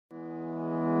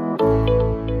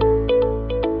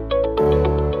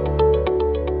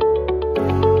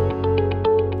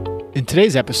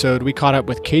today's episode, we caught up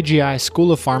with KGI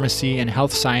School of Pharmacy and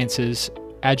Health Sciences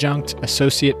Adjunct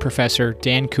Associate Professor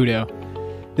Dan Kudo.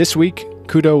 This week,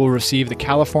 Kudo will receive the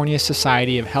California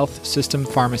Society of Health System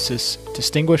Pharmacists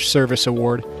Distinguished Service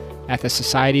Award at the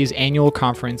Society's annual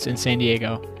conference in San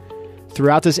Diego.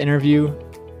 Throughout this interview,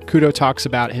 Kudo talks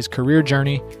about his career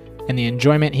journey and the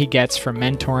enjoyment he gets from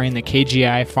mentoring the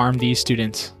KGI PharmD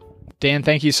students. Dan,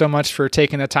 thank you so much for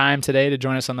taking the time today to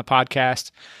join us on the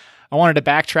podcast. I wanted to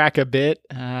backtrack a bit.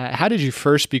 How did you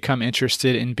first become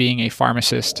interested in being a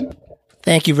pharmacist?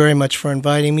 Thank you very much for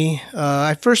inviting me.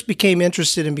 I first became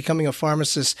interested in becoming a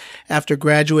pharmacist after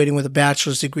graduating with a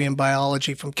bachelor's degree in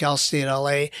biology from Cal State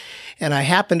LA. And I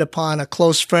happened upon a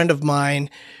close friend of mine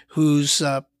whose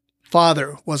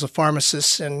father was a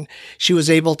pharmacist, and she was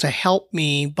able to help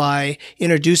me by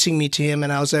introducing me to him,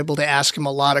 and I was able to ask him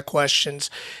a lot of questions.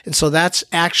 And so that's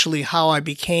actually how I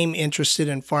became interested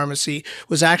in pharmacy,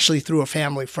 was actually through a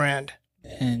family friend.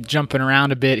 And jumping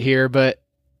around a bit here, but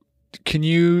can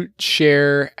you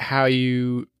share how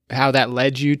that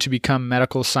led you to become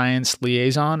medical science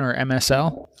liaison, or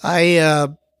MSL? I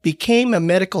became a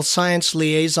medical science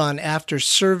liaison after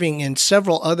serving in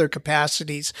several other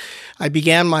capacities. I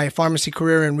began my pharmacy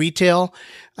career in retail.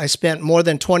 I spent more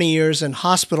than 20 years in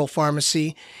hospital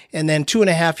pharmacy and then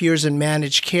 2.5 years in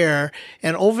managed care.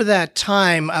 And over that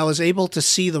time, I was able to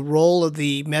see the role of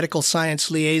the medical science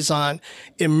liaison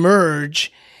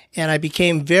emerge. And I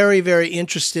became very, very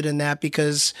interested in that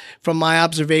because from my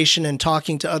observation and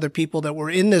talking to other people that were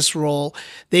in this role,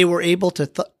 they were able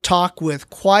to talk with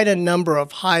quite a number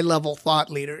of high-level thought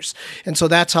leaders. And so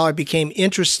that's how I became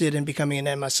interested in becoming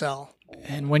an MSL.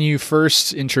 And when you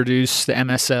first introduced the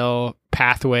MSL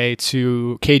pathway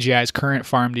to KGI's current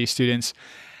PharmD students,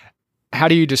 how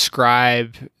do you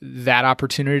describe that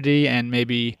opportunity and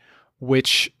maybe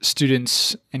which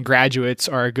students and graduates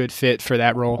are a good fit for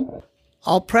that role?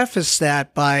 I'll preface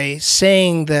that by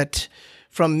saying that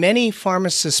from many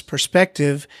pharmacists'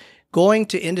 perspective, going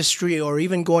to industry or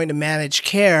even going to managed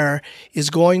care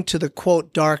is going to the,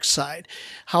 quote, dark side.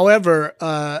 However,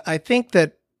 I think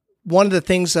that one of the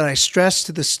things that I stress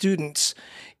to the students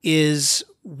is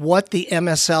what the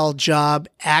MSL job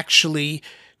actually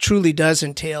truly does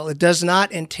entail. It does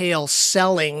not entail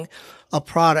selling a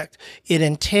product. It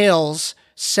entails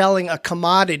selling a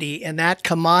commodity, and that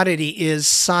commodity is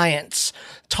science,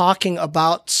 talking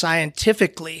about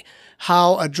scientifically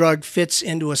how a drug fits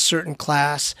into a certain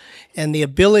class, and the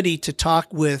ability to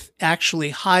talk with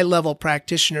actually high-level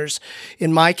practitioners.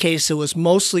 In my case, it was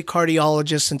mostly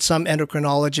cardiologists and some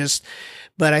endocrinologists.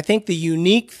 But I think the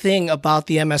unique thing about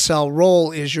the MSL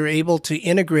role is you're able to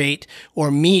integrate or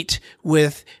meet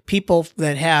with people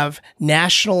that have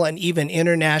national and even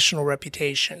international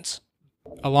reputations.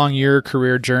 Along your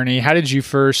career journey, how did you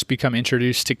first become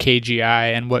introduced to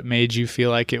KGI, and what made you feel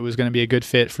like it was going to be a good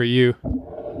fit for you?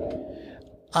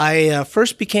 I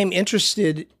first became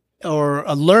interested or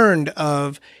learned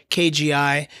of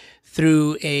KGI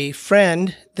through a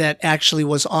friend that actually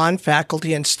was on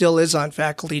faculty and still is on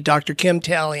faculty, Dr. Kim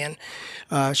Talion.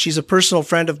 She's a personal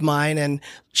friend of mine, and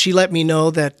she let me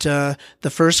know that the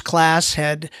first class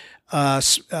had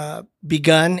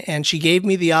begun, and she gave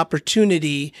me the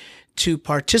opportunity to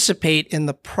participate in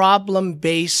the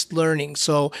problem-based learning.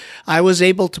 So I was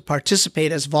able to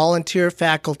participate as volunteer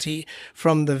faculty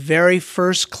from the very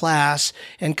first class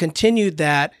and continued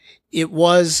that. It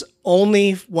was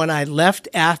only when I left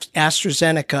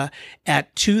AstraZeneca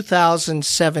at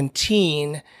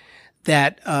 2017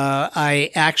 that I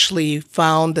actually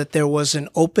found that there was an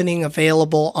opening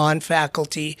available on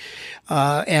faculty,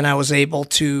 and I was able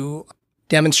to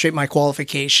demonstrate my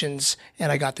qualifications,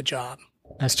 and I got the job.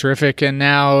 That's terrific. And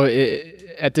now,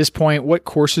 at this point, what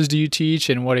courses do you teach,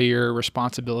 and what are your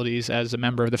responsibilities as a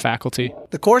member of the faculty?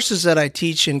 The courses that I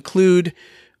teach include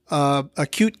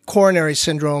acute coronary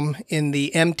syndrome in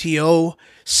the MTO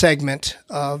segment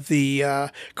of the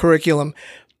curriculum.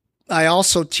 I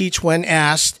also teach, when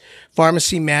asked,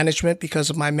 pharmacy management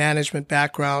because of my management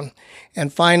background.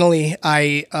 And finally,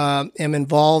 I am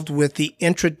involved with the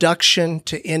Introduction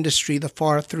to Industry, the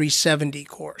FAR 370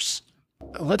 course.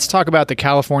 Let's talk about the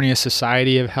California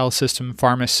Society of Health System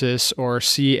Pharmacists, or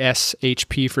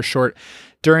CSHP for short.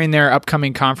 During their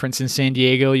upcoming conference in San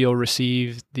Diego, you'll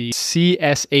receive the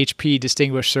CSHP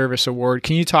Distinguished Service Award.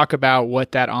 Can you talk about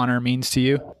what that honor means to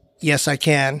you? Yes, I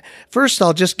can. First,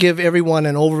 I'll just give everyone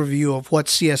an overview of what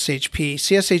CSHP.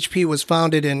 CSHP was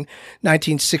founded in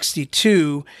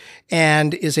 1962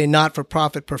 and is a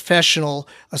not-for-profit professional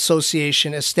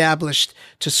association established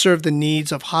to serve the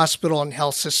needs of hospital and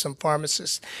health system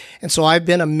pharmacists. And so I've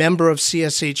been a member of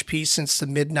CSHP since the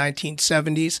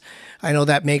mid-1970s. I know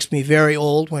that makes me very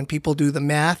old when people do the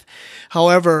math.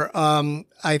 However,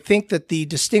 I think that the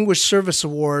Distinguished Service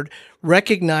Award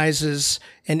recognizes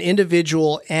an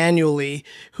individual annually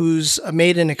who's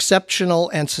made an exceptional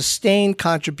and sustained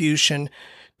contribution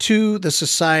to the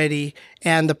society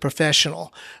and the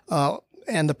professional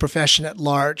and the profession at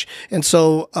large. And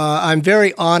so I'm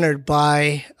very honored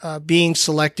by being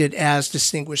selected as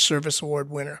Distinguished Service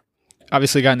Award winner.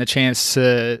 Obviously gotten the chance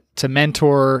to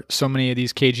mentor so many of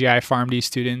these KGI PharmD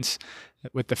students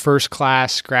with the first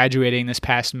class graduating this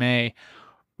past May.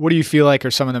 What do you feel like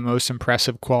are some of the most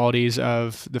impressive qualities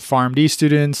of the PharmD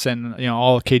students and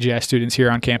all KGI students here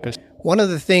on campus? One of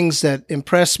the things that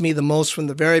impressed me the most from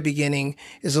the very beginning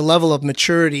is the level of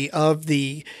maturity of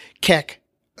the KEC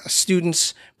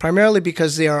students, primarily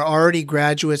because they are already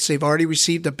graduates. They've already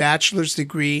received a bachelor's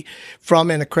degree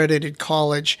from an accredited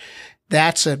college.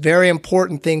 That's a very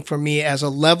important thing for me as a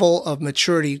level of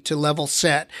maturity to level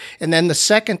set. And then the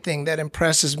second thing that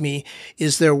impresses me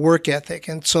is their work ethic.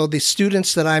 And so the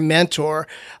students that I mentor,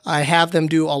 I have them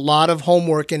do a lot of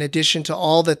homework in addition to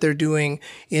all that they're doing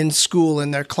in school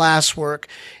in their classwork.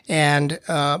 And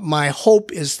my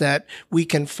hope is that we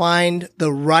can find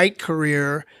the right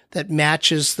career that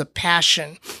matches the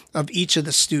passion of each of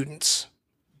the students.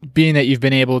 Being that you've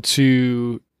been able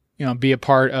to be a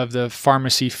part of the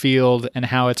pharmacy field and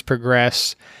how it's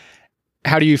progressed,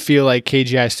 how do you feel like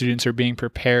KGI students are being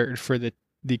prepared for the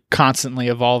constantly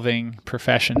evolving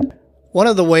profession? One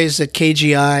of the ways that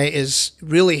KGI is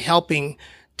really helping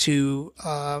to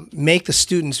make the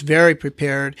students very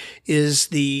prepared is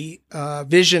the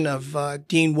vision of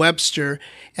Dean Webster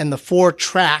and the 4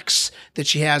 tracks that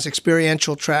she has,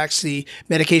 experiential tracks, the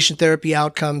medication therapy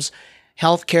outcomes,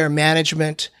 healthcare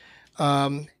management,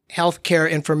 healthcare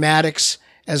informatics,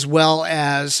 as well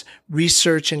as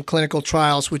research and clinical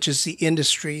trials, which is the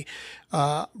industry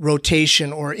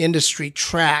rotation or industry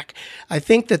track. I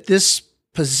think that this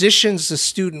positions the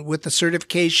student with the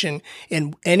certification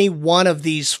in any one of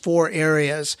these 4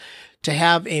 areas to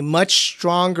have a much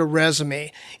stronger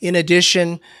resume. In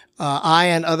addition, I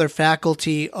and other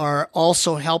faculty are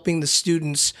also helping the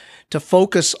students to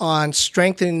focus on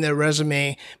strengthening their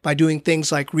resume by doing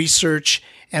things like research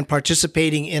and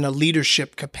participating in a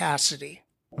leadership capacity.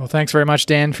 Well, thanks very much,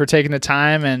 Dan, for taking the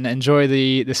time, and enjoy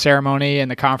the ceremony and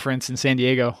the conference in San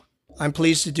Diego. I'm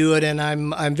pleased to do it, and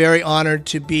I'm very honored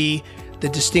to be the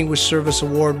Distinguished Service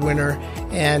Award winner,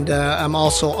 and I'm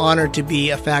also honored to be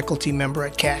a faculty member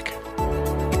at CAC.